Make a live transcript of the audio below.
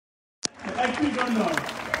è qui con noi.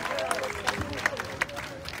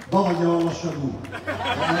 Dopo glielo lascio tu.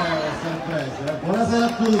 Sorpresa. Buonasera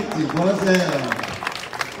a tutti, buonasera.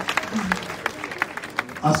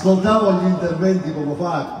 Ascoltavo gli interventi poco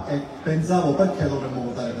fa e pensavo perché dovremmo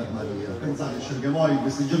votare per Maria. Pensateci che voi in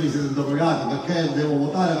questi giorni siete interrogati perché devo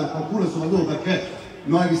votare per qualcuno e soprattutto perché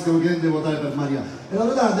noi vi stiamo chiedendo di votare per Maria. E la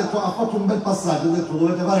verità ha fatto un bel passaggio, ha detto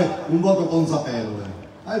dovete fare un voto consapevole.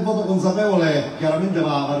 Il voto consapevole chiaramente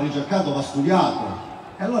va ricercato, va studiato.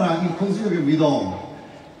 E allora il consiglio che vi do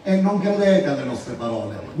è non credete alle nostre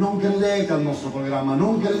parole, non credete al nostro programma,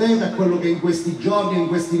 non credete a quello che in questi giorni, in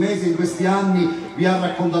questi mesi, in questi anni vi ha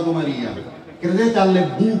raccontato Maria. Credete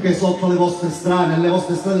alle buche sotto le vostre strade, nelle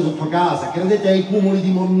vostre strade sotto casa, credete ai cumuli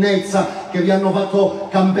di monnezza che vi hanno fatto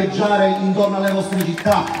campeggiare intorno alle vostre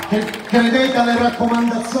città, credete alle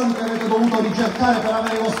raccomandazioni che avete dovuto ricercare per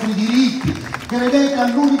avere i vostri diritti, credete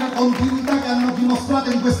all'unica continuità che hanno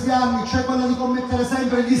dimostrato in questi anni, cioè quella di commettere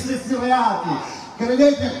sempre gli stessi reati.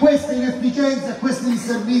 Credete a queste inefficienze, a questi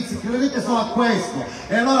disservizi, credete solo a questo.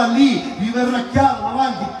 E allora lì vi verrà chiaro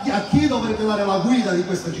davanti a chi dovete dare la guida di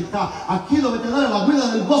questa città, a chi dovete dare la guida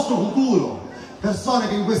del vostro futuro. Persone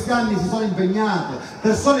che in questi anni si sono impegnate,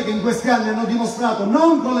 persone che in questi anni hanno dimostrato,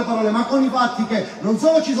 non con le parole ma con i fatti, che non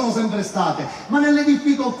solo ci sono sempre state, ma nelle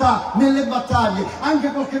difficoltà, nelle battaglie,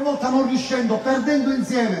 anche qualche volta non riuscendo, perdendo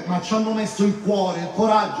insieme, ma ci hanno messo il cuore, il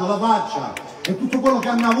coraggio, la faccia e tutto quello che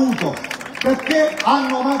hanno avuto. Perché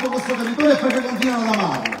hanno amato questo territorio e perché continuano ad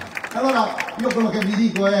amarlo. Allora io quello che vi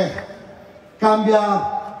dico è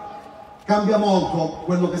cambia molto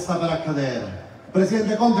quello che sta per accadere. Il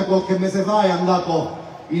Presidente Conte qualche mese fa è andato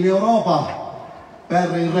in Europa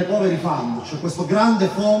per il Recovery Fund, cioè questo grande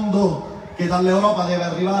fondo che dall'Europa deve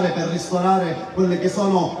arrivare per ristorare quelle che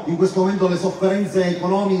sono in questo momento le sofferenze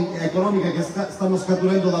economiche che stanno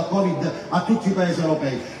scaturendo dal Covid a tutti i paesi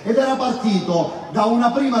europei. Ed era partito da una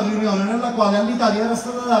prima riunione nella quale all'Italia era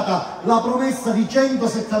stata data la promessa di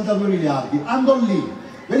 172 miliardi. Andò lì.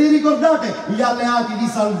 Ve li ricordate gli alleati di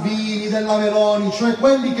Salvini, della Meloni, cioè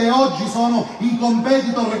quelli che oggi sono i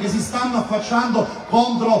competitor che si stanno affacciando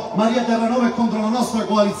contro Maria Terranova e contro la nostra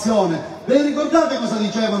coalizione? Ve li ricordate cosa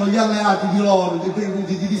dicevano gli alleati di loro,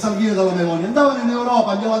 di Salvini e della Meloni? Andavano in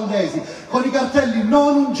Europa, gli olandesi, con i cartelli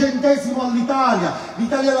non un centesimo all'Italia,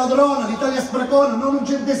 l'Italia ladrona, l'Italia sprecona, non un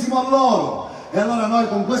centesimo a loro. E allora noi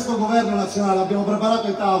con questo governo nazionale abbiamo preparato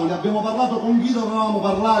i tavoli, abbiamo parlato con chi dovevamo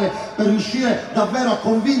parlare per riuscire davvero a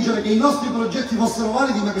convincere che i nostri progetti fossero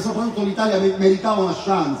validi ma che soprattutto l'Italia meritava una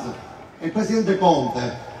chance. E il Presidente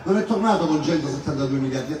Conte non è tornato con 172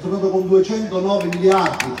 miliardi, è tornato con 209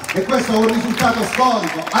 miliardi e questo è un risultato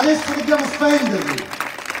storico. Adesso dobbiamo spenderli.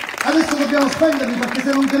 Adesso dobbiamo spenderli perché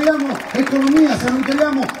se non creiamo economia, se non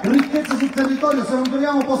creiamo ricchezza sul territorio, se non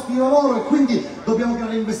creiamo posti di lavoro e quindi dobbiamo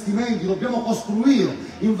creare investimenti, dobbiamo costruire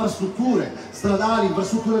infrastrutture stradali,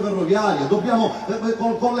 infrastrutture ferroviarie, dobbiamo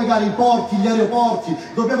collegare i porti, gli aeroporti,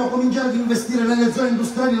 dobbiamo cominciare ad investire nelle zone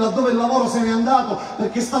industriali laddove il lavoro se n'è andato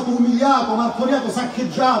perché è stato umiliato, martoriato,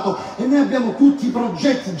 saccheggiato e noi abbiamo tutti i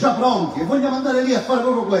progetti già pronti e vogliamo andare lì a fare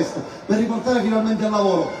proprio questo per riportare finalmente il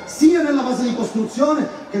lavoro sia nella fase di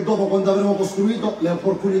costruzione che dopo, quando avremo costruito, le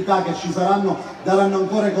opportunità che ci saranno daranno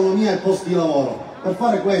ancora economia e posti di lavoro. Per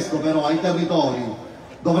fare questo però ai territori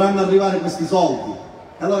dovranno arrivare questi soldi.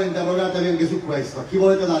 E allora interrogatevi anche su questo, a chi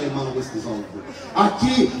volete dare in mano questi soldi? A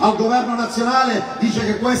chi al governo nazionale dice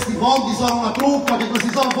che questi fondi sono una truffa, che questi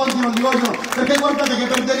fondi non li vogliono, perché guardate che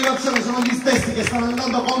per derivazione sono gli stessi che stanno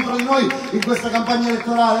andando contro di noi in questa campagna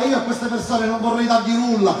elettorale. Io a queste persone non vorrei dargli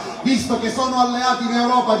nulla, visto che sono alleati in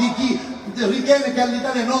Europa di chi ritiene che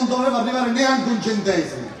all'Italia non doveva arrivare neanche un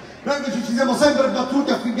centesimo. Noi invece ci siamo sempre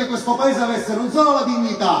battuti affinché questo paese avesse non solo la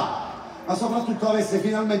dignità, ma soprattutto avesse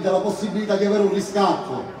finalmente la possibilità di avere un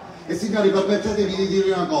riscatto. E signori, permettetevi di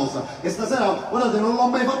dire una cosa, e stasera, guardate, non l'ho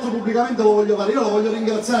mai fatto pubblicamente, lo voglio fare, io lo voglio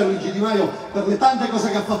ringraziare Luigi Di Maio per le tante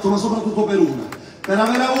cose che ha fatto, ma soprattutto per una, per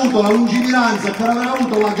aver avuto la lungimiranza, per aver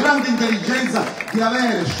avuto la grande intelligenza di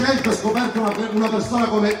aver scelto e scoperto una persona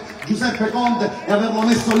come Giuseppe Conte e averlo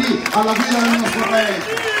messo lì alla guida del nostro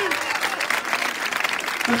paese.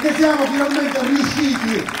 Perché siamo finalmente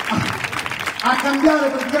riusciti a cambiare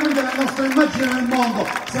praticamente la nostra immagine nel mondo.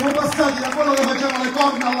 Siamo passati da quello che faceva le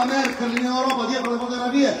corna alla Merkel in Europa dietro le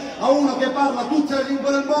fotografie a uno che parla tutte le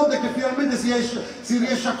lingue del mondo e che finalmente si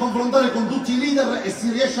riesce a confrontare con tutti i leader e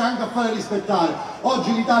si riesce anche a fare rispettare.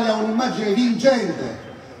 Oggi l'Italia ha un'immagine vincente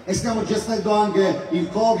e stiamo gestendo anche il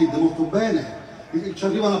Covid molto bene. ci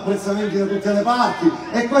arrivano apprezzamenti da tutte le parti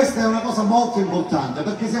e questa è una cosa molto importante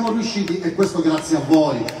perché siamo riusciti, e questo grazie a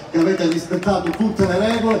voi che avete rispettato tutte le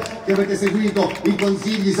regole, che avete seguito i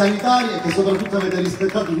consigli sanitari e che soprattutto avete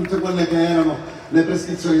rispettato tutte quelle che erano le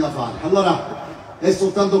prescrizioni da fare. Allora è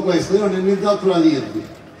soltanto questo, io non ho nient'altro da dirvi,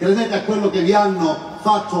 credete a quello che vi hanno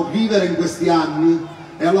fatto vivere in questi anni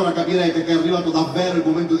e allora capirete che è arrivato davvero il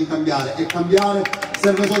momento di cambiare, e cambiare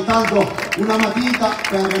serve soltanto una matita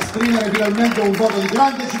per esprimere finalmente un voto di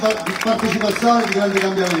grande partecipazione, di grande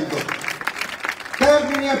cambiamento.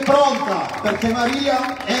 Termini è pronta, perché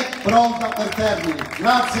Maria è pronta per Termini.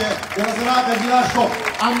 Grazie della serata e vi lascio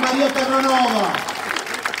a Maria Terranova.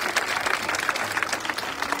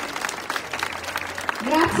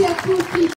 Grazie a tutti.